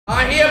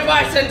I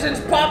hereby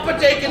sentence Papa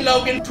Jake and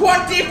Logan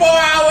 24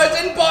 hours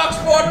in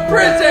Boxford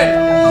prison!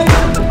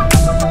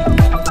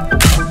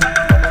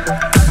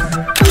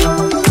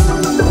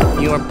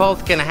 You are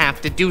both gonna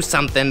have to do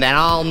something that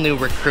all new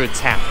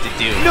recruits have to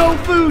do. No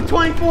food,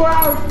 24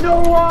 hours, no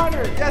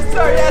water! Yes,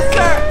 sir, yes,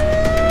 sir!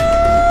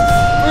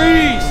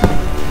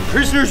 Freeze!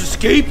 Prisoners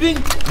escaping?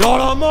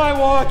 Not on my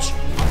watch!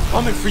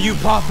 Coming for you,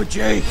 Papa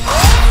Jake!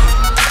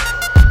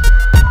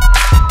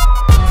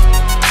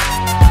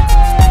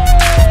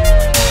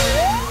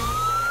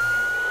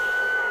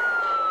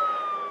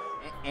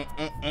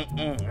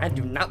 I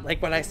do not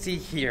like what I see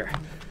here.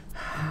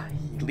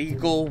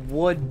 Illegal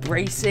wood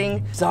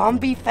bracing,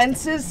 zombie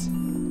fences?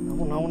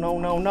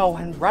 No,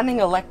 and running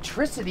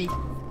electricity.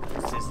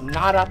 This is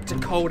not up to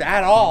code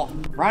at all.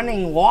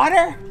 Running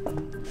water?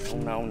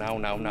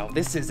 No.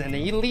 This is an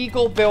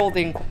illegal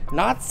building,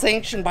 not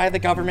sanctioned by the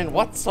government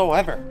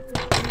whatsoever.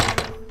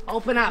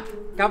 Open up,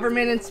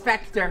 government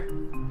inspector.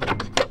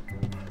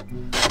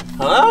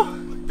 Hello?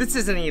 This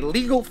is an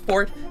illegal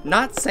fort,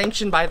 not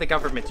sanctioned by the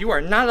government. You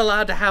are not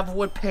allowed to have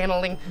wood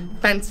paneling,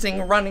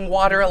 fencing, running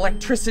water,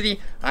 electricity.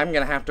 I'm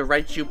gonna have to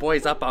write you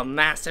boys up a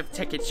massive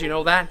ticket, you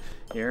know that?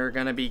 You're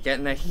gonna be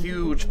getting a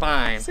huge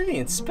fine. City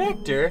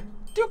Inspector?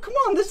 Dude, come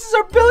on, this is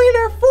our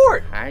billionaire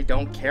fort! I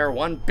don't care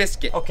one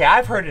biscuit. Okay,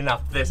 I've heard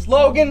enough of this.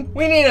 Logan,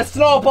 we need a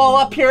snowball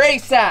up here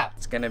ASAP.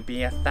 It's gonna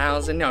be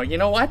 1,000, no, you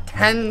know what?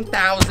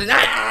 10,000,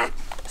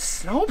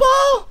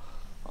 snowball?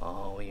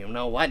 Oh, you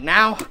know what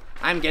now?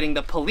 I'm getting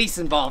the police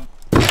involved.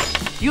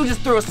 You just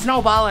threw a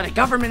snowball at a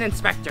government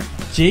inspector.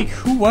 Jake,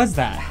 who was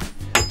that?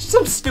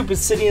 Some stupid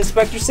city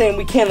inspector saying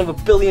we can't have a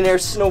billionaire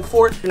snow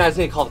fort. You're not just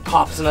gonna call the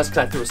cops on us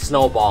because I threw a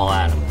snowball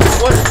at him.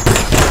 What?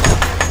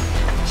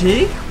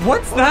 Jake,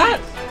 what's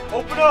that?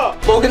 Open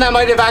up! Logan, that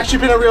might have actually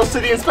been a real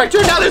city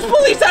inspector. Now there's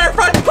police at our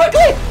front.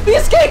 Quickly, the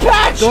escape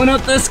hatch! Going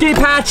out the escape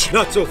hatch!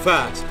 Not so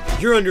fast.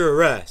 You're under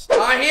arrest.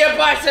 I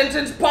hereby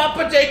sentence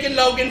Papa Jake and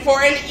Logan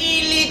for an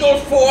illegal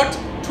fort,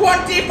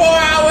 24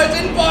 hours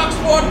in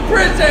Boxford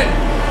prison.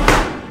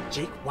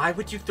 Jake, why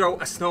would you throw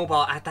a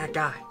snowball at that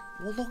guy?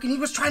 Well, Logan, he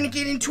was trying to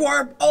get into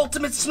our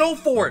ultimate snow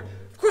fort.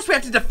 Of course we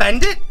have to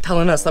defend it.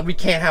 Telling us that we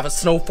can't have a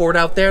snow fort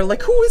out there.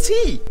 Like, who is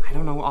he? I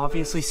don't know,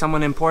 obviously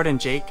someone important,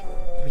 Jake.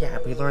 Yeah,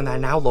 we learned that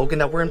now, Logan,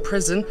 that we're in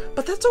prison,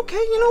 but that's okay,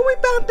 you know,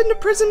 we've been to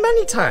prison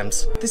many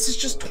times. This is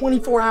just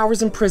 24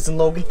 hours in prison,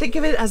 Logan. Think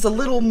of it as a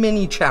little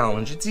mini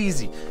challenge. It's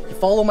easy. You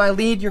follow my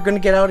lead, you're gonna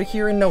get out of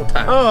here in no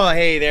time. Oh,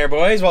 hey there,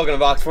 boys. Welcome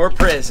to Boxford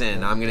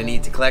Prison. I'm gonna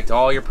need to collect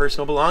all your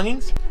personal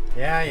belongings.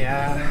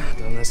 Yeah,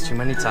 done this too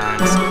many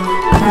times.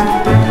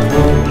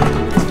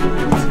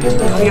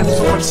 We have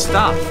so much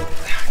stuff.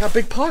 I got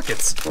big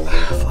pockets.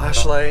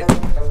 Flashlight.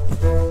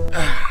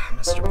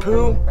 Mr.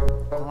 Pooh.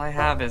 All I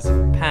have is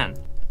a pen.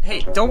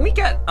 Hey, don't we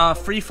get a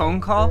free phone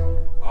call?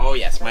 Oh,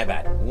 yes, my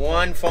bad.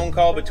 One phone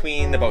call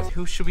between the both.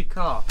 Who should we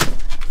call?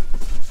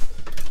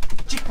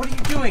 Jake, what are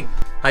you doing?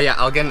 Yeah,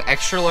 I'll get an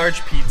extra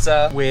large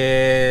pizza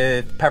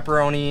with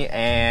pepperoni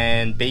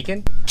and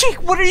bacon.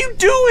 Jake, what are you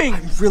doing?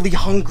 I'm really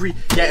hungry.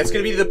 Yeah, it's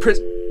gonna be the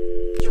prison.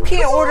 You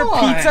can't order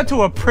pizza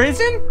to a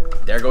prison?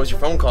 There goes your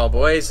phone call,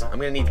 boys. I'm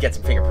gonna need to get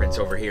some fingerprints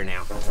over here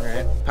now. All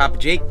right. Papa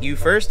Jake, you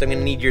first. I'm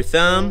gonna need your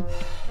thumb,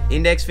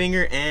 index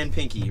finger, and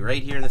pinky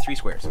right here in the 3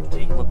 squares.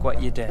 Jake, look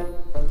what you did.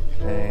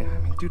 Okay, I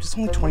mean, dude, it's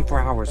only 24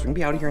 hours. We're gonna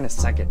be out of here in a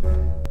second.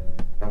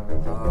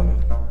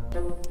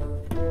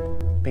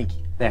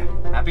 Pinky, there.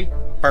 Happy?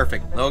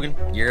 Perfect. Logan,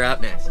 you're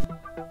up next.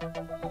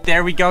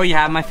 There we go, you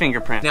have my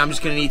fingerprint. Now I'm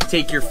just gonna need to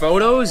take your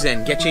photos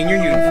and get you in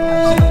your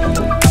uniforms.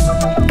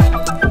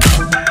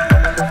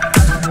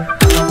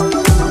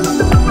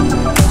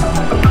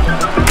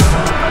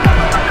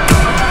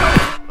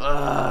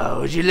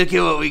 Would you look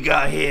at what we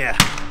got here?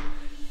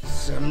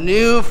 Some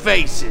new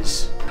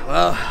faces.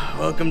 Well,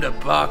 welcome to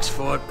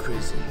Boxford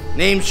Prison.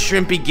 Name's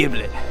Shrimpy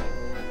Giblet.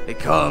 They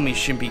call me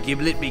Shrimpy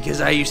Giblet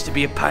because I used to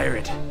be a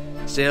pirate.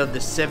 Sailed the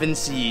 7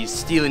 seas,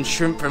 stealing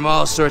shrimp from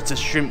all sorts of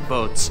shrimp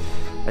boats.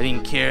 I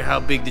didn't care how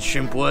big the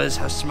shrimp was,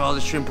 how small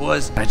the shrimp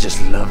was. I just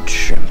loved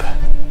shrimp.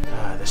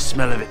 The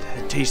smell of it,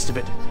 the taste of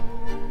it.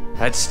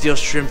 I'd steal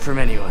shrimp from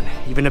anyone,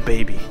 even a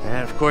baby.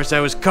 And of course I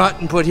was caught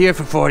and put here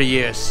for 40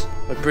 years.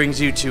 What brings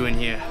you two in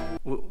here?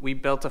 We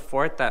built a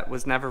fort that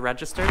was never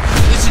registered?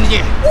 Listen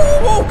here.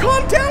 Whoa,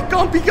 calm down,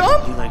 Gumpy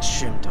Gump. You like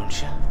shrimp,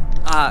 don't you?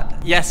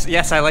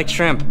 Yes, I like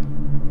shrimp.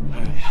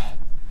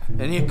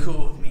 Then you're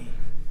cool with me.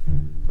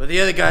 But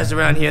the other guys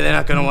around here, they're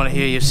not gonna want to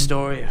hear your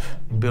story of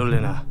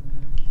building a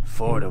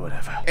fort or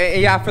whatever.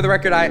 Yeah, for the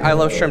record, I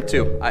love shrimp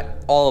too.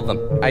 All of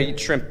them. I eat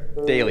shrimp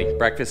daily.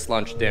 Breakfast,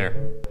 lunch, dinner.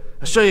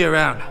 I'll show you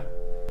around.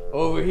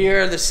 Over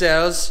here are the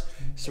cells.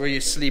 It's where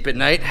you sleep at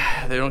night.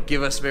 They don't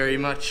give us very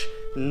much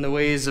in the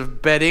ways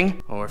of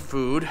bedding or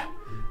food.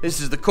 This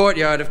is the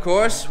courtyard, of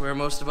course, where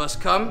most of us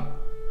come.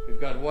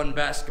 We've got 1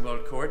 basketball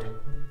court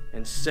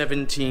and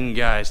 17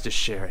 guys to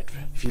share it.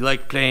 If you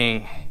like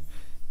playing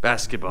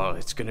basketball,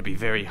 it's gonna be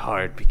very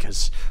hard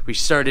because we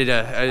started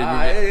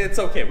It's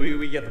okay,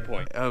 we get the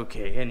point.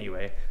 Okay,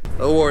 anyway,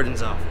 the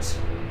warden's office.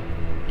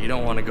 You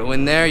don't want to go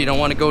in there, you don't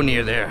want to go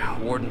near there.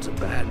 Warden's a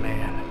bad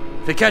man.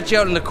 If they catch you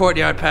out in the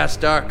courtyard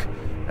past dark,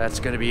 that's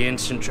gonna be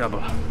instant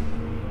trouble.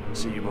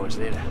 See you boys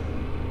later.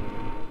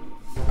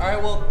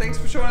 Alright, well, thanks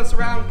for showing us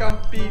around,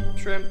 Gumpy,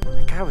 Shrimp.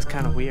 That guy was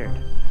kind of weird.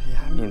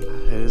 Yeah, I mean, it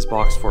is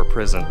box fort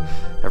prison.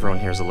 Everyone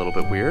here is a little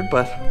bit weird,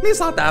 but I mean, it's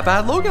not that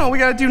bad. Logan, all we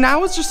gotta do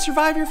now is just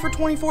survive here for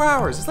 24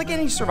 hours. It's like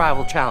any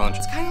survival challenge.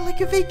 It's kind of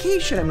like a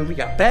vacation. I mean, we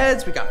got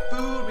beds, we got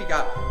food, we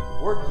got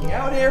working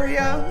out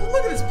area.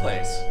 Look at this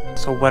place.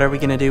 So what are we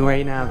gonna do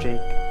right now, Jake?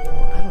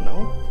 I don't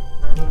know.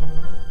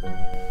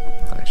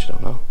 I actually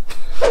don't know.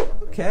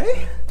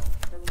 Okay.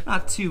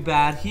 Not too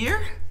bad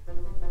here.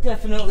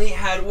 Definitely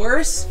had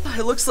worse.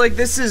 It looks like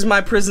this is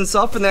my prison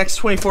cell for the next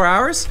 24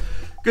 hours.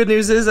 Good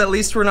news is at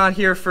least we're not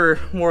here for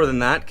more than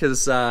that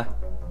because, well,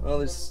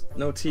 there's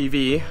no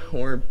TV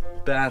or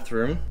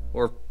bathroom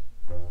or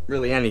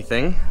really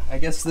anything. I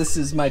guess this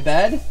is my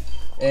bed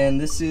and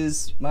this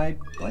is my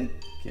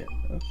blanket.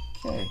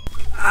 Okay.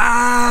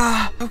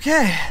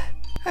 Okay.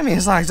 I mean,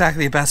 it's not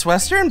exactly a Best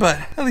Western, but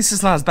at least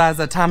it's not as bad as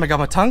that time I got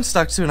my tongue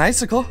stuck to an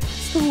icicle.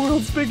 It's the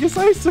world's biggest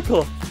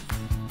icicle.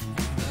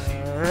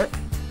 I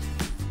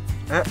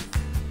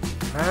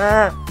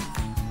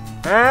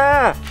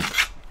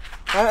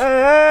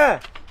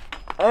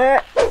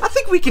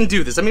think we can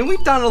do this. I mean,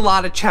 we've done a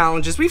lot of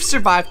challenges. We've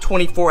survived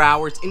 24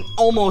 hours in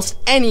almost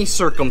any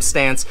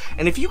circumstance.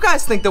 And if you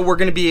guys think that we're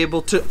gonna be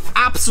able to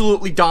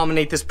absolutely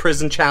dominate this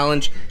prison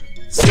challenge,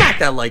 smack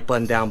that like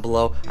button down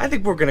below. I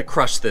think we're gonna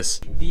crush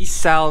this. These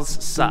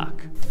cells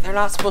suck. They're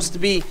not supposed to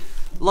be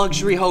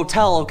luxury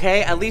hotel,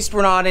 okay? At least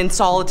we're not in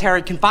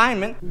solitary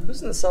confinement.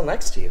 Who's in the cell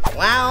next to you?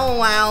 Wow,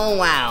 wow,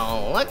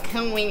 wow. Look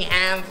who we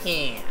have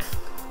here.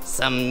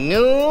 Some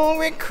new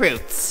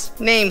recruits.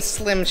 Name's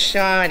Slim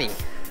Shorty.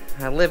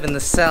 I live in the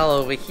cell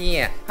over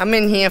here. I'm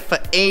in here for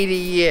 80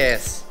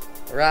 years.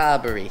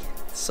 Robbery.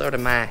 Sort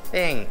of my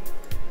thing.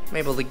 I'm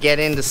able to get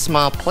into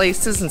small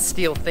places and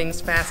steal things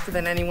faster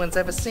than anyone's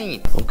ever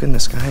seen. Oh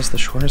goodness, guys, the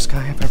shortest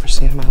guy I've ever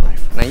seen in my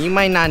life. Now you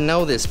might not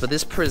know this, but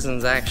this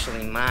prison's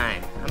actually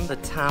mine. I'm the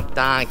top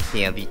dog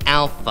here, the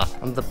alpha.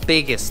 I'm the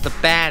biggest, the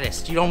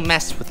baddest. You don't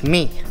mess with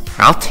me.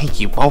 I'll take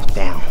you both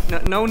down.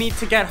 No need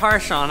to get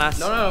harsh on us.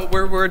 No,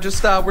 we're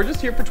just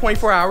here for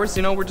 24 hours.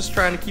 You know, we're just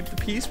trying to keep the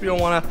peace. We don't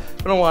wanna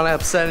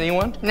upset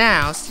anyone.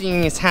 Now,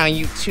 seeing as how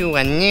you two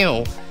are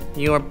new,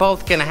 you are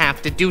both gonna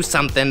have to do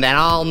something that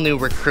all new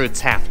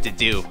recruits have to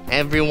do.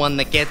 Everyone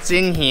that gets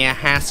in here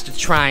has to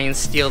try and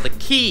steal the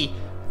key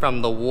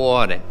from the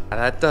warden.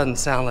 That doesn't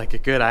sound like a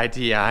good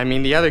idea. I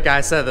mean, the other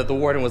guy said that the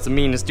warden was the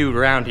meanest dude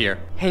around here.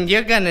 And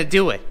you're gonna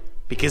do it,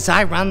 because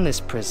I run this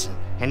prison.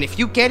 And if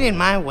you get in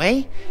my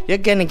way, you're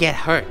gonna get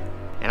hurt.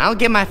 And I'll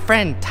get my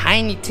friend,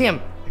 Tiny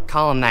Tim, I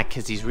call him that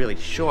because he's really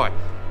short,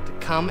 to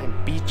come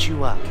and beat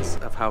you up. Because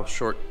of how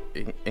short,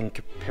 in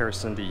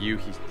comparison to you,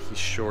 he's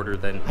shorter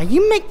than... Are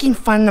you making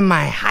fun of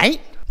my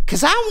height?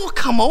 Because I will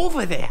come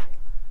over there.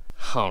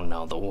 Oh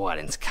no, the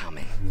warden's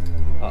coming.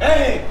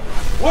 Hey,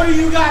 what are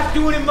you guys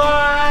doing in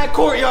my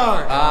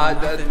courtyard?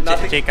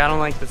 Nothing. Jake, I don't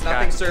like this guy.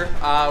 Nothing, sir.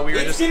 We were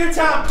It's just... dinner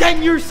time. Get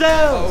in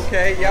yourselves.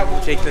 Okay, yeah,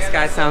 we'll... Jake, this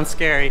guy sounds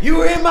scary. You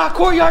were in my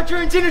courtyard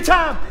during dinner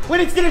time. When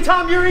it's dinner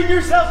time, you're in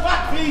your cells.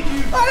 What feed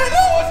you? I don't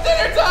know, it's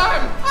dinner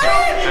time!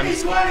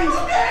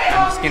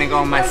 I'm just gonna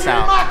go in my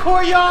cell. In my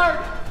courtyard.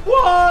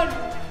 1,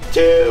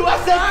 2,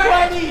 I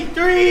said 20,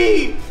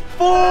 3,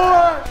 4.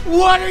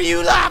 What are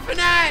you laughing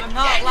at? I'm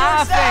not Get in your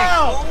laughing.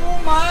 cell.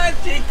 Oh my,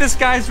 Jake, this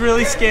guy's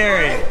really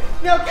scary.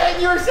 Now get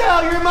in your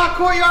cell. You're in my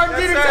courtyard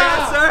dinner time.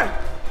 Yes, sir.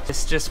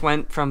 This just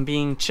went from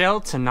being chill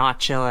to not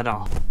chill at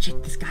all.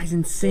 Jake, this guy's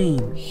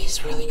insane.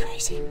 He's really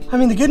crazy. I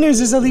mean, the good news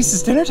is at least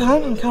it's dinner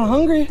time. I'm kind of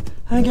hungry.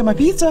 I didn't get my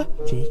pizza.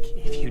 Jake,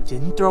 if you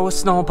didn't throw a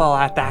snowball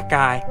at that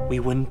guy, we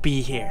wouldn't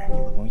be here.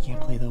 We can't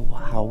play the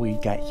how we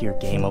got here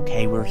game,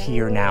 okay? We're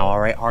here now, all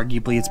right?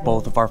 Arguably, it's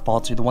both of our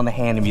faults. You're the one that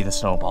handed me the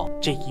snowball.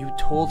 Jake, you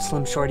told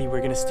Slim Shorty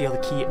we're gonna steal the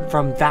key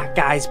from that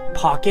guy's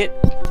pocket.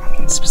 I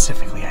mean,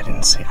 specifically, I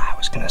didn't say I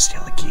was gonna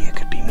steal the key. It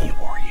could be me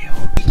or you.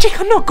 Jake,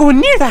 I'm not going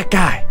near that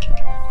guy.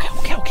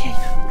 Okay.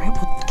 All right,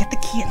 we'll get the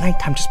key at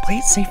nighttime. Just play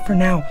it safe for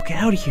now. We'll get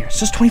out of here. It's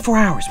just 24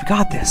 hours. We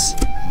got this.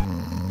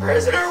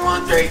 Prisoner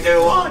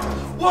 1321,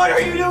 what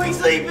are you doing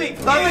sleeping?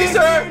 Nothing, It's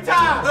sir. dinner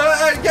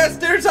time. Yes,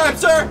 dinner time,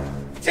 sir.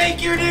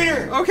 Take your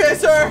dinner. Okay,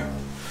 sir.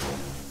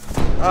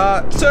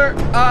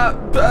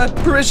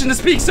 Permission to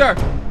speak, sir.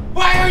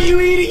 Why are you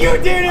eating your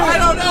dinner? I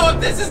don't know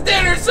if this is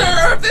dinner,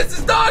 sir, or if this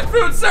is dog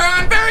food, sir.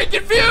 I'm very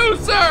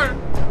confused, sir.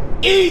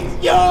 Eat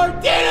your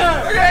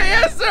dinner. Okay,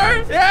 yes,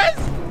 sir.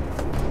 Yes.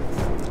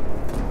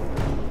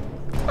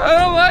 I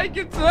don't like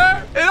it,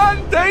 sir. It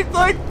doesn't taste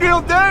like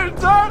real dinner,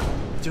 sir.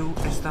 Do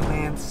as the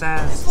man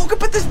says. Look,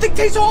 but this thing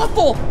tastes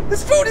awful.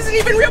 This food isn't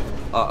even real.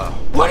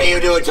 What are you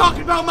doing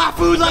talking about my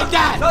food like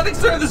that? Nothing,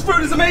 sir. This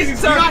food is amazing,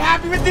 sir. You're not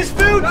happy with this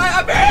food?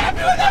 I'm very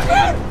happy with that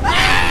food.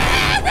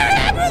 I'm very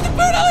happy with the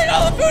food. I'll eat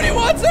all the food you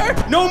want, sir.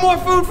 No more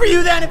food for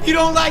you then if you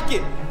don't like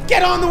it.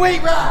 Get on the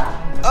weight rod.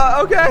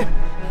 Okay.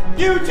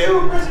 You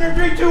too, prisoner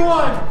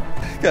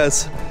 321.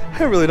 Guys,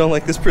 I really don't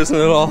like this prison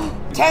at all.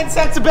 10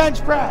 cents a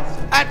bench press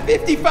at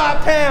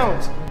 55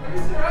 pounds.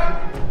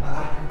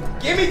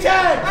 Give me 10!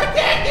 I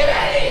can't get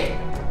any!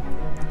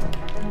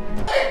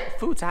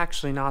 Food's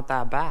actually not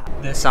that bad.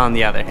 This, on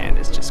the other hand,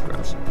 is just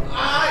gross.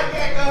 I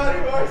can't go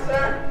anymore,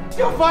 sir.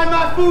 Still find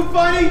my food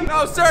funny?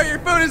 No, sir, your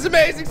food is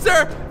amazing,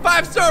 sir.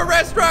 5-star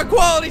restaurant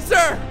quality,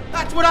 sir.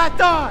 That's what I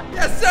thought.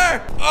 Yes,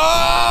 sir.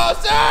 Oh,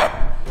 sir.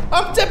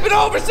 I'm tipping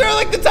over, sir,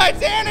 like the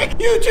Titanic.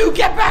 You two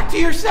get back to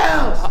your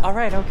cells. All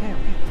right, okay.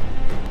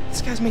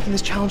 This guy's making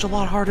this challenge a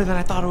lot harder than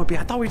I thought it would be.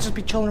 I thought we'd just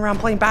be chilling around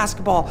playing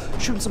basketball,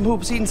 shooting some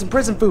hoops, eating some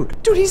prison food.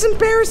 Dude, he's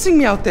embarrassing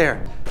me out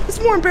there.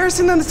 It's more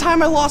embarrassing than the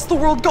time I lost the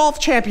World Golf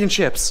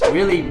Championships.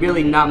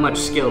 Really not much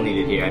skill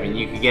needed here. I mean,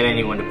 you could get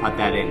anyone to put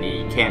that in.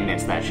 You can't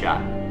miss that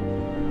shot.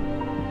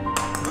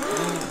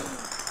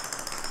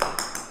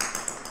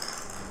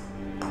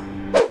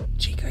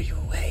 Jake, are you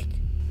awake?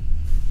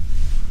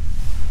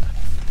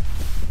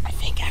 I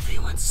think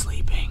everyone's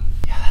sleeping.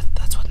 Yeah,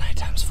 that's what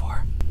nighttime's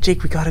for.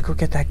 Jake, we gotta go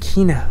get that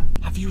key now.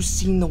 Have you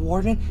seen the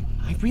warden?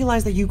 I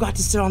realize that you got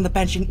to sit on the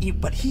bench and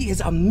eat, but he is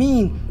a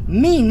mean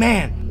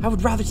man. I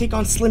would rather take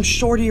on Slim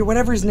Shorty or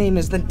whatever his name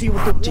is than deal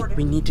with the warden. Jake,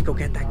 we need to go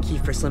get that key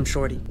for Slim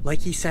Shorty.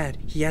 Like he said,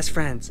 he has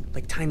friends,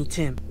 like Tiny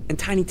Tim. And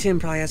Tiny Tim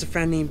probably has a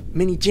friend named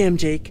Mini Jim,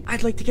 Jake.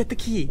 I'd like to get the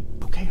key.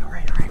 Okay, all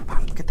right,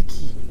 fine, we'll get the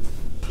key.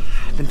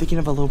 I've been thinking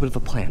of a little bit of a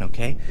plan,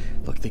 okay?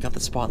 Look, they got the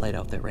spotlight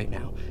out there right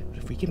now. But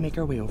if we can make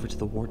our way over to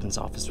the warden's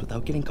office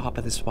without getting caught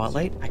by the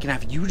spotlight, I can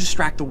have you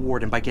distract the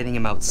warden by getting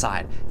him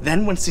outside.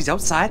 Then once he's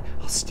outside,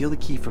 I'll steal the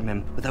key from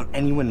him without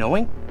anyone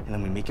knowing, and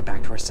then we make it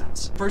back to our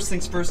cells. First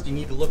things first, you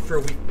need to look for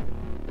a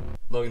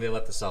Logan, they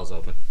left the cells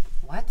open.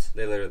 What?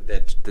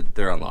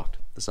 They're unlocked.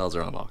 The cells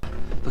are unlocked.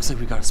 Looks like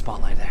we got a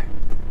spotlight there.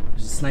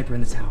 There's a sniper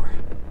in the tower.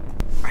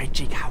 All right,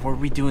 Jake, how are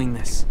we doing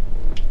this?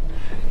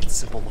 It's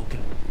simple,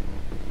 Logan.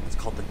 It's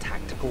called the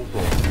tactical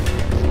roll.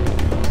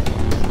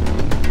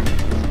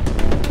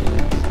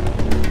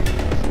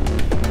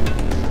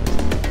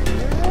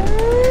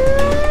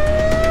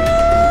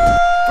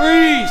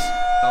 Freeze!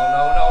 No.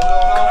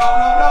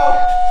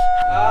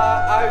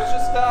 I was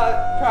just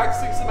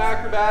practicing some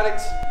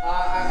acrobatics.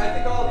 I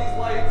think all these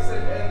lights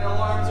and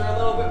alarms are a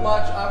little bit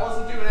much. I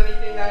wasn't doing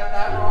anything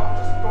that wrong.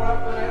 Just going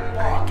up for an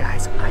All right,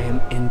 guys, I am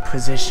in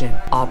position.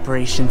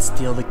 Operation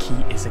Steal the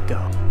Key is a go.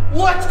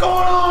 What's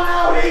going on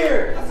out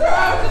here? Sir,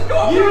 I was just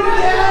going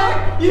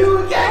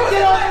You can't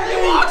get on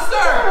your walk,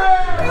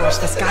 sir! Gosh,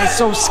 this guy's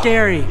so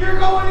scary. You're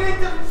going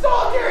into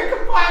solitary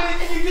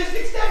confinement and you just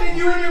extended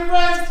you and your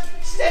friends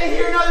stay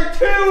here another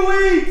 2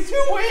 weeks!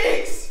 2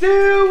 weeks!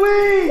 2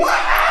 weeks!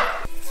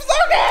 What?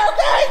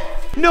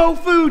 Okay! No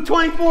food,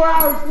 24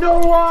 hours, no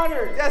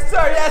water! Yes,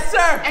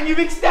 sir! And you've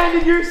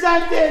extended your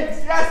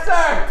sentence! Yes,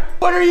 sir!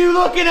 What are you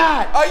looking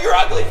at? Your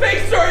ugly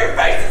face, sir! Your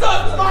face is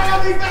ugly! My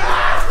ugly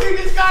face! You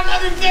just got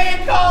another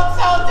day called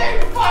solitary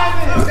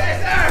confinement! Okay,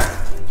 sir!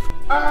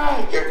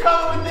 Alright, you're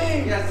coming with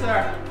me! Yes,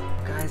 sir.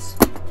 Guys,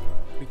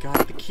 we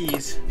got the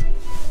keys.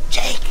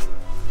 Jake!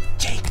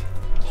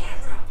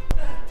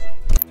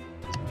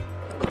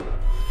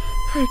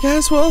 Alright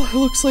guys, well, it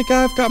looks like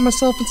I've got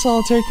myself in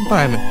solitary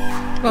confinement.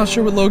 Not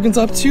sure what Logan's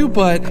up to,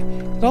 but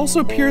it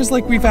also appears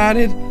like we've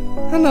added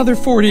another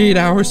 48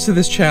 hours to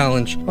this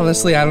challenge.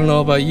 Honestly, I don't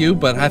know about you,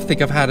 but I think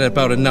I've had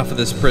about enough of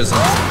this prison.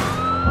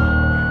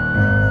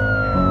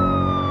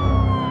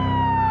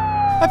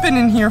 I've been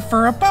in here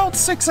for about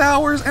 6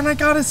 hours, and I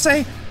gotta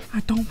say, I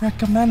don't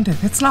recommend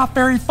it. It's not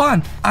very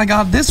fun. I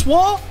got this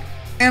wall,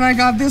 and I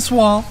got this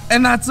wall,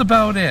 and that's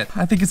about it.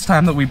 I think it's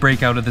time that we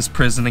break out of this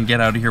prison and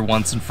get out of here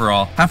once and for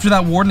all. After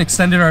that warden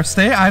extended our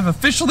stay, I've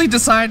officially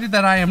decided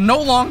that I am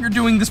no longer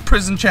doing this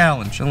prison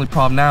challenge. The only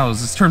problem now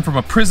is it's turned from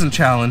a prison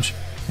challenge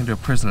into a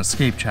prison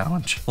escape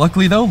challenge.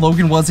 Luckily though,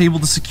 Logan was able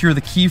to secure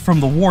the key from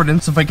the warden,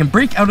 so if I can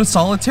break out of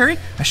solitary,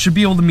 I should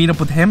be able to meet up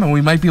with him and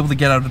we might be able to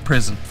get out of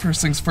prison.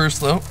 First things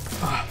first though,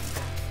 I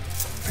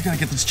gotta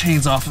get these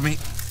chains off of me.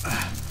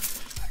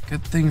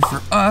 Good thing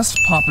for us,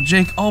 Papa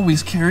Jake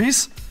always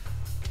carries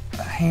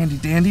a handy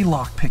dandy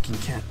lock picking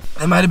kit.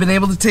 I might have been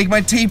able to take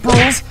my tape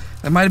rolls,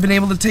 I might have been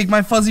able to take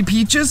my fuzzy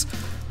peaches,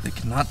 they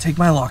cannot take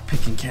my lock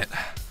picking kit.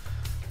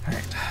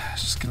 Alright,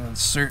 just gonna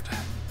insert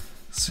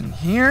this in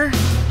here.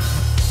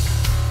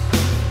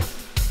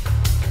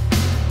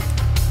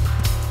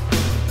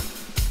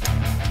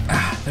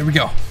 There we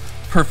go.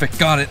 Perfect,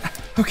 got it.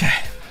 Okay,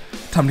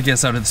 time to get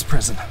us out of this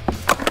prison.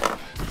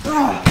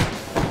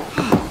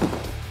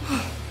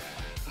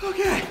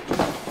 Okay,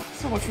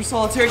 so much for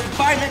solitary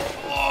confinement.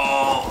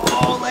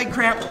 Oh, leg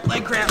cramp.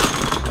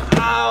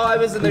 Ow, I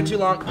was in there too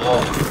long.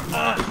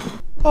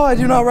 Oh, I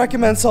do not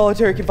recommend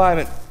solitary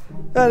confinement.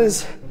 That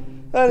is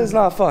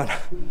not fun.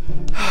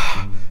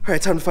 All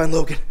right, time to find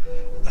Logan.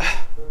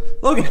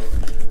 Logan,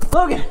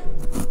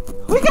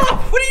 wake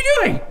up! What are you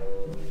doing?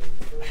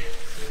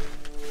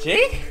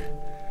 Jake?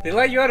 They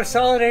let you out of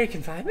solitary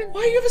confinement?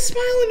 Why do you have a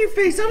smile on your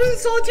face? I was in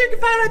solitary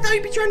confinement. I thought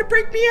you'd be trying to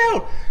break me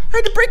out. I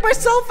had to break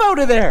myself out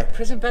of there.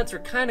 Prison beds were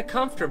kind of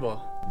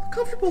comfortable.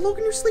 Comfortable,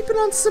 Logan, you're sleeping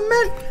on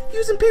cement,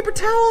 using paper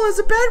towel as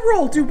a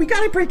bedroll. Dude, we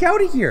gotta break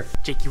out of here.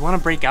 Jake, you wanna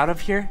break out of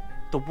here?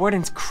 The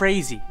warden's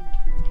crazy.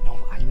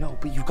 I know,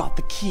 but you got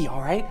the key,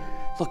 all right?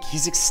 Look,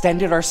 he's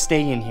extended our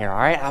stay in here, all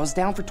right? I was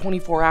down for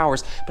 24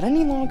 hours, but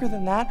any longer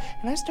than that,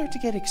 and I start to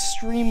get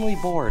extremely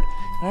bored,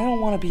 and I don't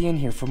want to be in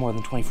here for more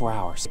than 24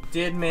 hours.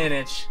 Did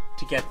manage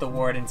to get the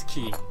warden's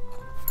key.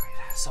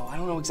 So I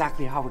don't know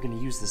exactly how we're gonna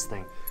use this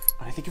thing,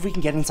 but I think if we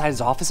can get inside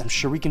his office, I'm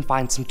sure we can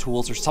find some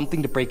tools or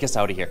something to break us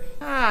out of here.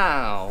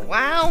 Oh,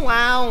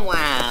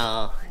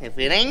 wow. If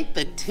it ain't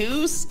the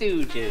Two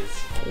Stooges.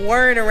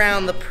 Word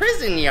around the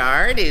prison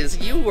yard is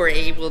you were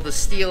able to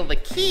steal the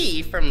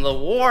key from the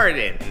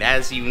warden. And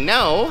as you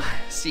know,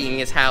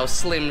 seeing as how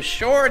Slim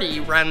Shorty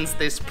runs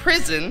this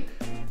prison,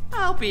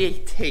 I'll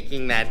be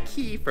taking that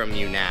key from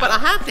you now. But I'll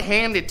have to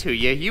hand it to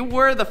you. You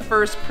were the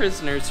first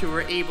prisoners who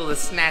were able to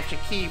snatch a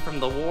key from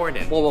the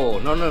warden. Whoa,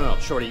 no,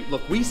 Shorty.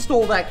 Look, we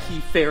stole that key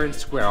fair and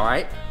square, all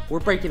right?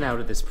 We're breaking out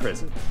of this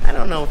prison. I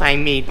don't know if I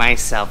made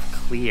myself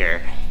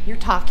clear. You're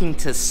talking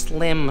to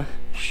Slim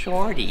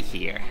Shorty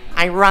here.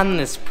 I run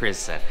this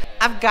prison.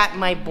 I've got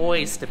my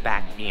boys to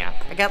back me up.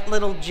 I got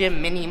little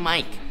Jim, Mini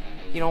Mike.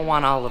 You don't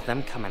want all of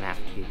them coming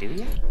after you, do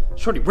you?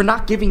 Shorty, we're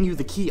not giving you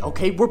the key,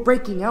 okay? We're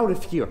breaking out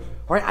of here,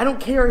 all right? I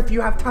don't care if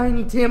you have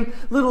Tiny Tim,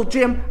 Little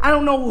Jim. I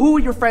don't know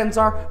who your friends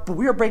are, but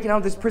we are breaking out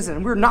of this prison,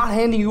 and we're not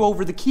handing you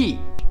over the key.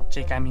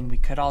 Jake, I mean, we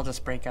could all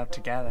just break out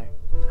together.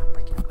 I'm not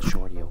breaking out with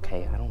Shorty,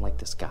 okay? I don't like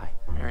this guy.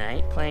 All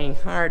right, playing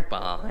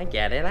hardball. I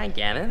get it.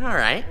 All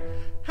right.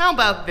 How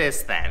about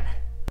this then?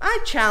 I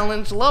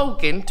challenge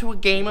Logan to a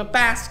game of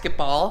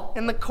basketball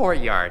in the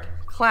courtyard.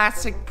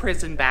 Classic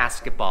prison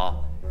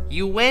basketball.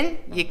 You win,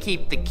 you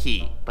keep the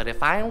key. But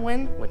if I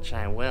win, which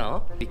I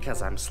will,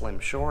 because I'm Slim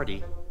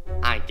Shorty,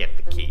 I get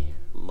the key.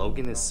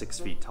 Logan is 6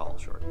 feet tall,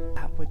 Shorty.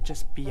 That would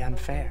just be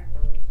unfair.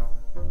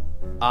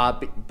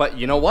 But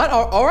you know what?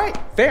 All right,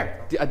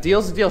 fair. A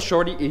deal's a deal,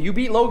 Shorty. If you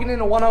beat Logan in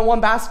a one-on-one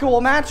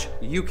basketball match,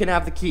 you can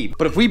have the key.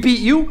 But if we beat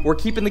you, we're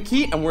keeping the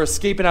key and we're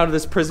escaping out of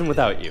this prison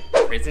without you.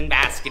 Prison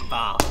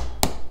basketball.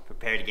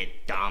 Prepare to get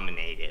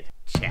dominated.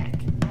 Check.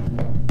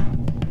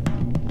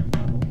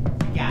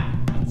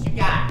 What you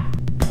got?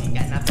 Ain't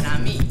got nothing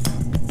on me.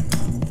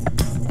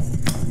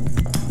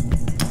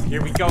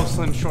 Here we go,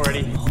 Slim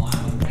Shorty. Oh,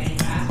 I was playing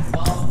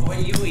basketball before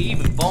you were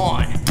even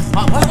born.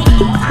 All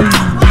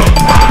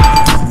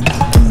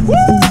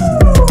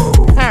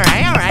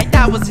right,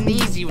 that was an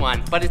easy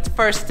one, but it's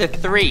first to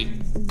 3.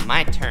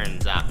 My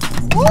turn's up.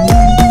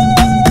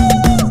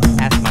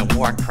 That's my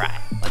war cry.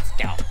 Let's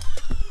go.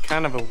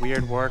 Kind of a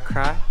weird war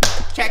cry.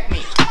 Check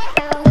me.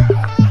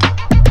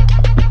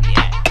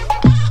 Yeah.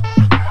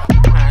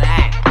 All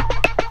right.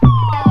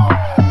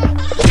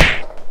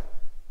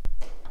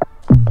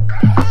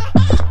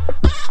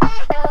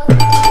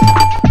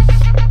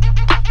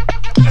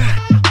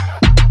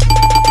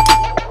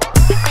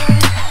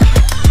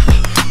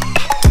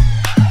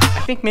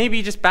 I think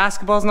maybe just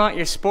basketball's not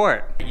your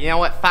sport. You know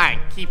what? Fine.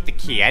 Keep the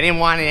key. I didn't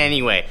want it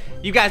anyway.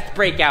 You guys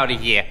break out of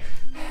here.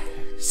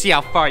 See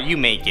how far you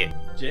make it.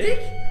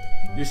 Jake?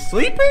 You're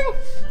sleeping?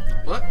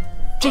 What?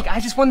 Jake, I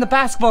just won the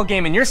basketball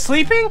game and you're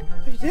sleeping?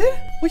 You did?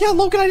 Well, yeah,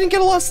 Logan, I didn't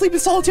get a lot of sleep in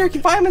solitary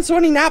confinement, so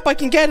any nap I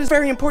can get is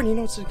very important. You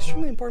know, it's an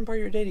extremely important part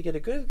of your day to get a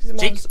good...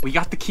 Jake, we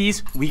got the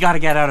keys. We gotta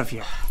get out of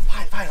here.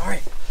 Fine, all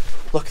right.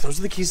 Look, those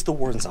are the keys to the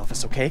warden's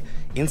office, okay?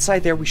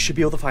 Inside there, we should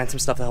be able to find some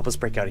stuff to help us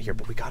break out of here,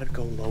 but we gotta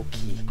go low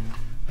key.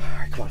 All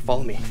right, come on,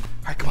 follow me. All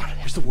right, come on,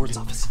 here's the warden's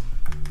office.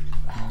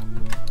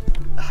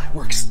 It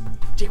works.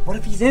 Jake, what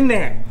if he's in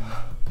there?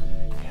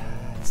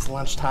 It's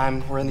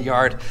lunchtime, we're in the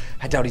yard.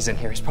 I doubt he's in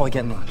here, he's probably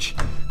getting lunch.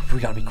 We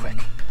gotta be quick.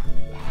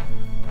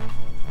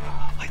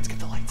 Lights, get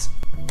the lights.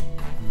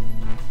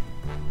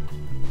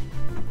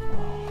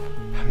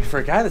 I mean, for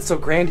a guy that's so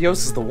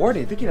grandiose as the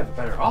warden, I think he'd have a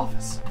better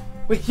office.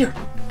 Wait, here.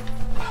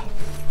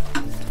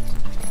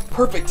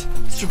 Perfect.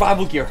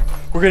 Survival gear.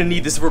 We're gonna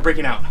need this if we're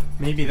breaking out.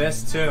 Maybe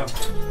this too.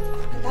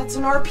 That's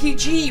an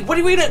RPG. What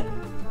are we gonna...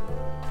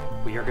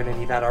 We are gonna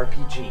need that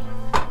RPG.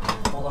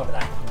 Hold on to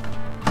that.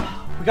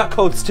 We got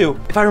codes too.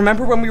 If I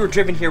remember when we were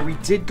driven here, we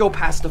did go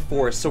past the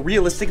forest. So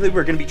realistically,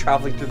 we're gonna be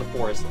traveling through the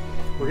forest.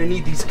 We're gonna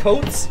need these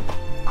coats,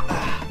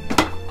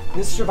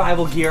 this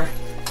survival gear,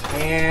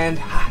 and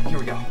here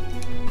we go.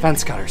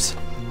 Fence cutters.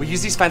 We'll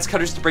use these fence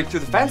cutters to break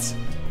through the fence,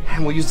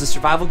 and we'll use the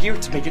survival gear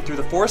to make it through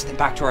the forest and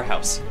back to our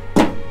house.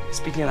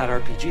 Speaking of that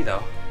RPG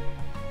though,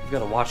 we've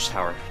got a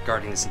watchtower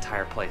guarding this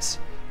entire place.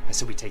 I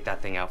said we take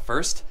that thing out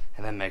first,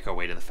 and then make our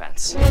way to the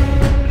fence.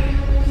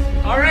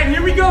 All right,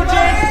 here we go,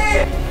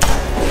 Jake.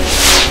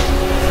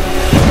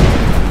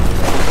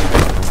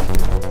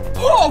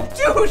 Oh,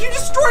 dude, you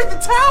destroyed the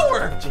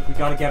tower! Jake, we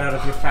gotta get out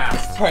of here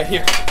fast. All right,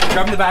 here.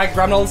 Grabbing the bag,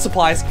 grabbing all the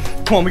supplies.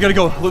 Come on, we gotta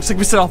go. Looks like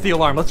we set off the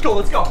alarm. Let's go,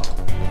 let's go.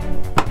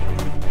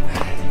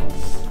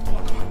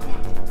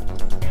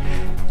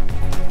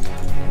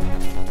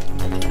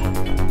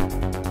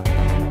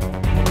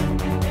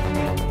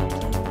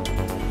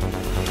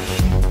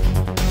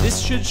 This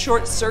should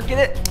short circuit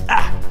it.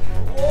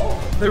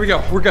 There we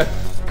go, we're good.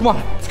 Come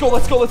on, let's go,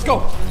 let's go, let's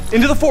go.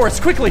 Into the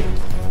forest, quickly.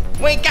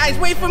 Wait, guys,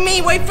 wait for me.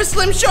 Wait for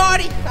Slim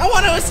Shorty. I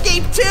want to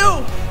escape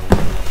too.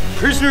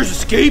 Prisoners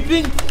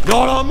escaping?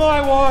 Not on my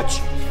watch.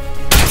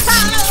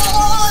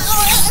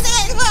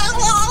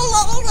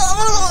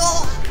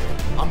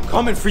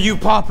 Coming for you,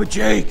 Papa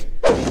Jake.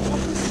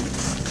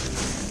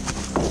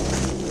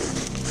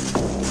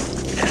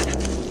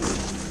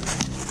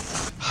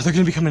 They're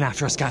gonna be coming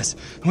after us, guys.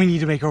 We need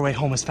to make our way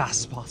home as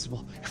fast as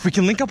possible. If we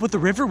can link up with the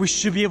river, we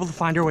should be able to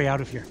find our way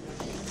out of here.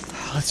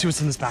 Let's see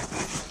what's in this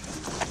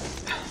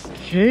backpack.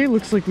 Okay,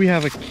 looks like we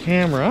have a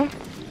camera.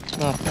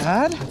 Not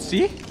bad. Let's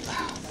see.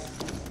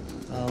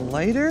 A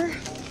lighter.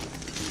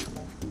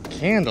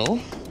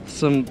 Candle.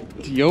 Some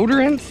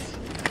deodorant.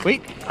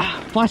 Wait,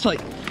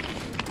 flashlight.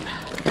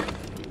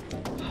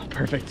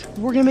 Perfect.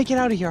 We're gonna make it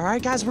out of here, all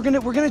right, guys? We're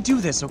gonna do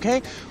this,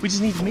 okay? We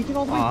just need to make it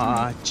all the way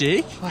through.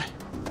 Jake? What?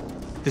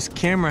 This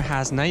camera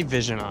has night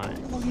vision on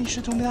it. Logan, you should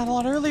have told me that a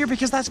lot earlier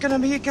because that's gonna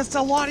make it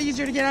a lot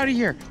easier to get out of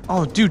here.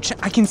 Oh, dude,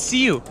 I can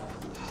see you.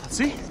 Let's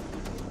see.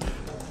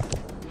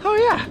 Oh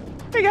yeah.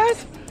 Hey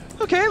guys.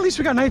 Okay, at least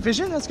we got night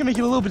vision. That's gonna make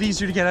it a little bit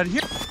easier to get out of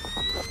here.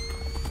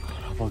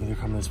 Oh, Logan, they're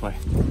coming this way.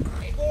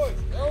 Hey boys,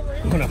 they're over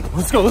here. Oh no.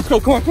 Let's go,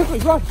 come on, quickly,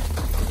 run.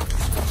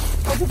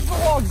 I'll get the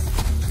logs.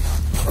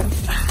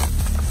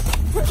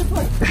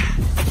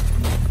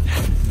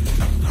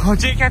 Oh,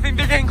 Jake, I think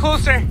they're getting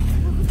closer.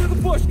 Through the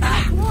bush.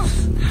 Come on.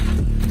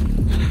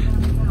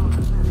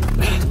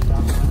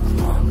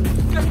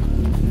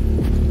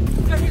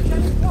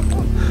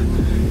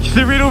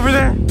 They're right over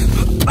there.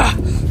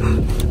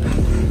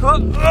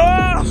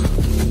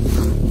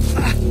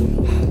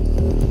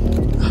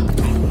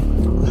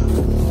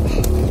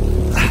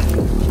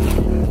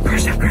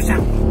 Crash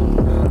down.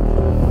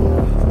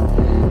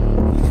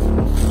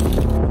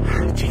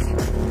 Jake,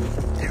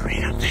 they're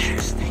right up there.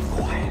 Stay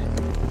quiet.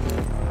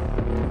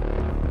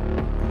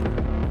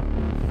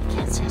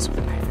 Can't see us with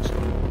the night vision.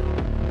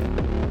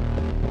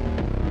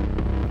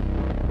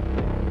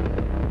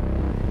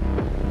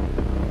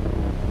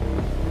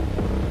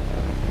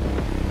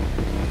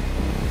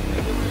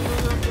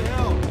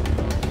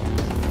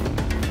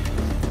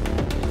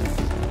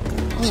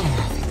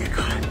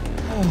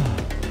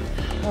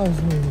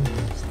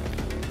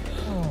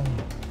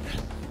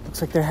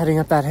 Looks like they're heading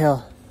up that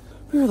hill.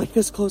 We were like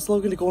this close,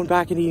 Logan, to going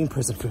back and eating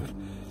prison food.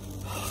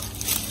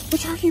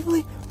 Which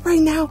arguably, right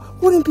now,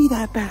 wouldn't be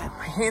that bad.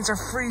 My hands are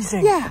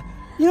freezing. Yeah.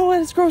 You know what,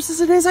 as gross as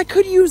it is, I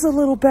could use a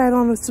little bed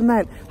on the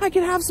cement. I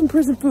could have some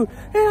prison food.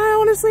 And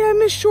I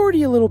miss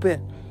Shorty a little bit.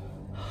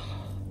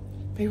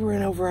 Maybe we're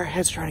in over our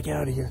heads trying to get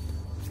out of here.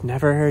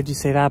 Never heard you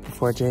say that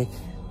before, Jake.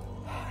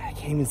 I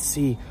can't even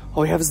see.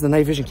 All we have is the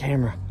night vision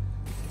camera.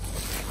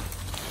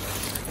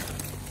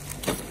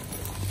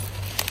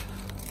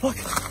 Look,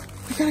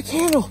 we got a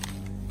candle.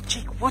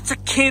 Jake, what's a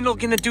candle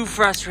gonna do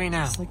for us right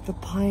now? It's like the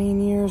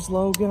pioneers,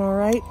 Logan, all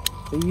right?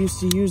 They used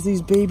to use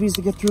these babies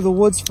to get through the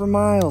woods for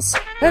miles.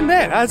 And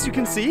there, as you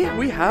can see,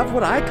 we have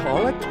what I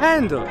call a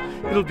candle.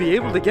 It'll be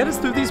able to get us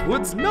through these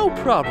woods no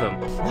problem.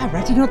 Wow,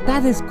 Reginald,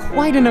 that is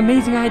quite an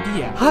amazing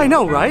idea. I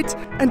know, right?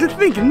 And to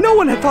think no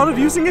one had thought of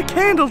using a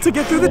candle to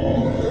get through the...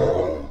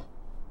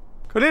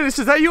 Cornelius,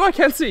 is that you? I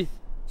can't see.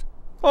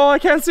 Oh, I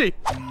can't see.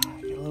 Get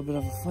a little bit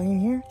of a flame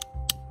here.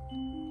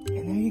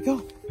 And there you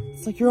go.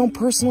 It's like your own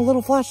personal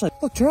little flashlight.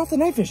 Look, turn off the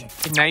night vision.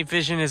 The night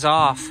vision is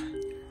off.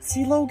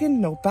 See, Logan,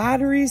 no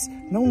batteries,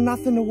 no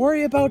nothing to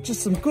worry about,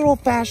 just some good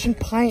old-fashioned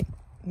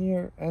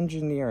pioneer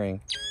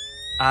engineering.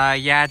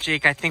 Yeah,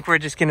 Jake, I think we're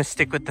just gonna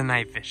stick with the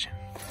night vision.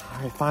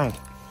 All right, fine.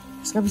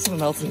 There's gotta be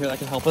something else in here that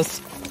can help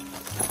us.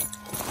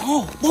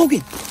 Oh,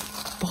 Logan!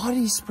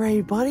 Body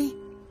spray, buddy.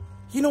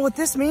 You know what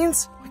this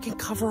means? We can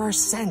cover our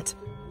scent.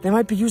 They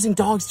might be using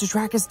dogs to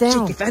track us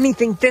down. Jake, if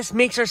anything, this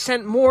makes our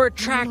scent more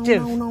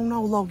attractive.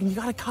 No, Logan. You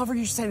gotta cover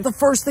your scent. The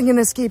first thing in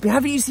escaping.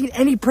 Haven't you seen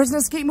any prison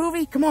escape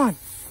movie? Come on.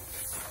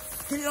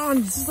 Get it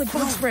on. This is like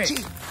bug spray.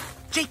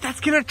 Jake,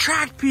 that's gonna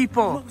attract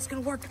people. No, it's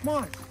gonna work. Come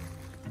on.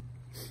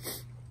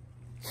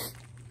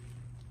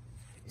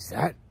 Is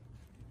that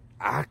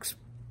Axe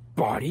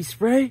body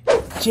spray?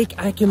 Jake,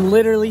 I can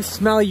literally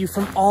smell you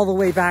from all the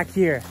way back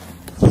here.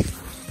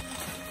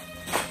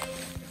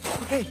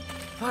 Okay,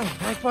 fine.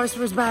 Axe body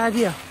spray is a bad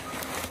idea.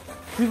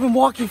 We've been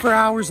walking for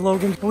hours,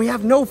 Logan, and we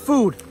have no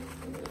food.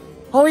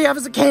 All we have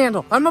is a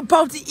candle. I'm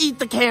about to eat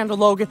the candle,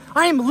 Logan.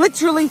 I am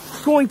literally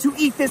going to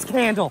eat this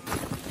candle.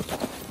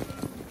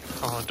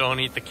 Oh, don't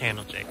eat the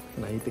candle, Jake.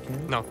 Can I eat the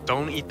candle? No,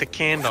 don't eat the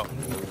candle.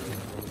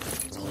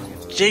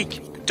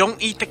 Jake,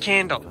 don't eat the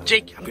candle.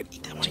 Jake, I'm gonna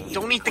eat that one. Jake,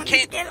 don't eat the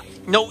candle.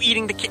 No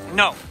eating the candle.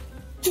 No.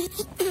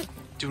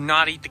 Do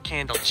not eat the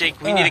candle. Jake,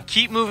 we need to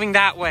keep moving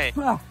that way.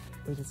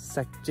 Wait a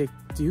sec, Jake.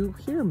 Do you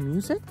hear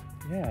music?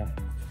 Yeah.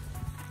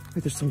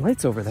 Wait, there's some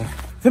lights over there.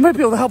 They might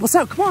be able to help us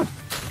out. Come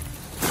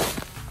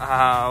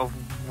on.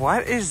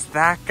 What is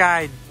that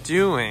guy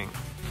doing?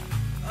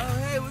 Oh,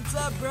 hey, what's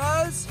up,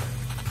 bros?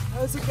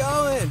 How's it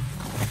going?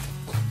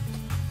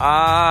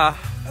 I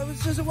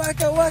was just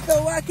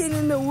whacking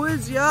in the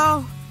woods,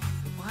 y'all.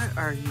 What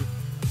are you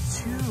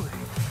doing?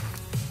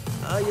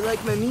 Oh, you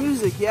like my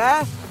music,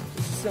 yeah?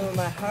 This is some of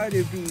my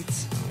harder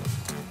beats.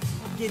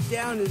 Get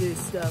down to this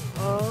stuff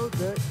all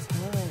the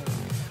time.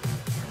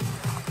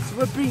 So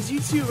what brings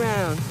you two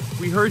around?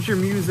 We heard your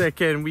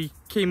music and we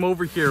came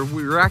over here.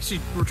 We're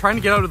trying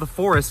to get out of the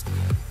forest.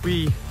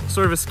 We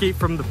sort of escaped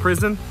from the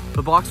prison,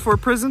 the Box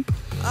Fort prison.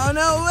 Oh,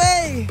 no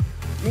way!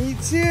 Me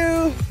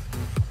too!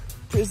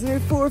 Prisoner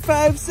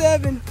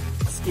 457.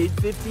 Escaped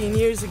 15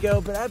 years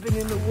ago, but I've been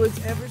in the woods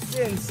ever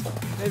since.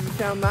 Never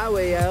found my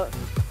way out.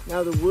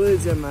 Now the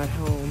woods are my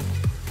home.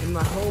 And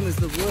my home is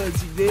the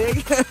woods, you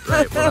dig?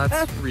 Right, well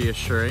that's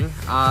reassuring.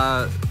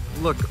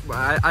 Look,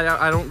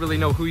 I don't really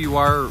know who you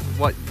are,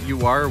 what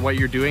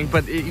you're doing,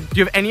 but do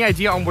you have any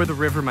idea on where the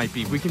river might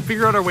be? We can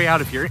figure out our way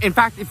out of here. In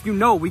fact, if you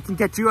know, we can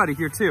get you out of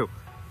here too.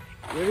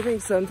 You ever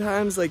think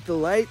sometimes, like, the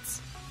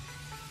lights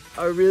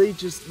are really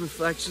just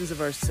reflections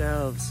of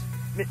ourselves?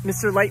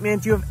 Mr.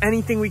 Lightman, do you have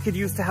anything we could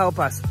use to help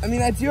us? I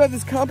mean, I do have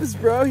this compass,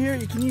 bro. Here,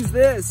 you can use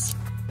this.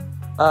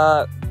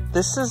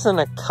 This isn't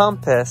a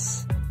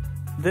compass.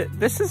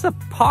 This is a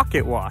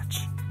pocket watch.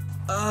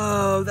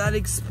 Oh, that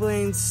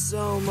explains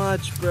so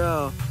much,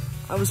 bro.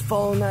 I was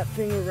following that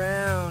thing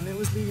around. It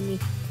was leading me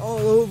all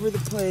over the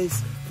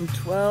place from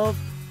 12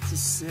 to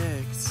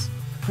 6.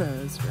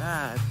 That's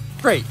rad.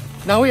 Great.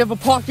 Now we have a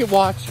pocket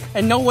watch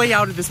and no way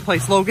out of this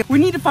place, Logan. We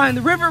need to find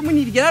the river. We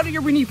need to get out of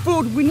here. We need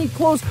food. We need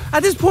clothes.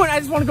 At this point, I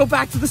just want to go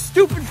back to the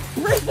stupid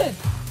prison.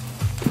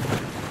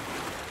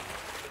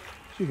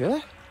 Did you hear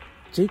that?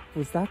 Jake,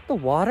 was that the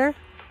water? I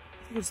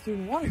think it's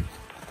doing water.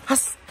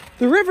 That's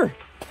the river.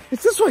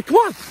 It's this way. Come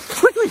on,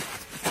 quickly.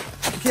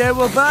 Okay,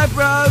 well, bye,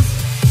 bros.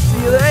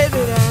 See you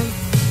later, then.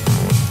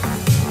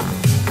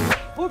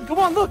 Look, come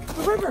on, look,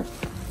 the river.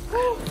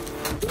 Oh,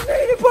 we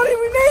made it, buddy,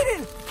 we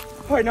made it.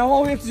 All right, now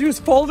all we have to do is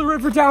follow the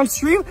river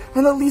downstream,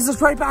 and that leads us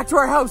right back to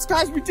our house.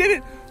 Guys, we did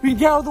it. We can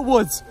get out of the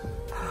woods.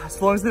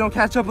 As long as they don't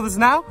catch up with us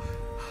now,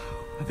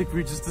 I think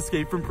we just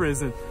escaped from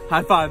prison.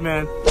 High five,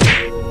 man.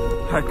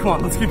 All right, come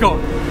on, let's get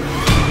going.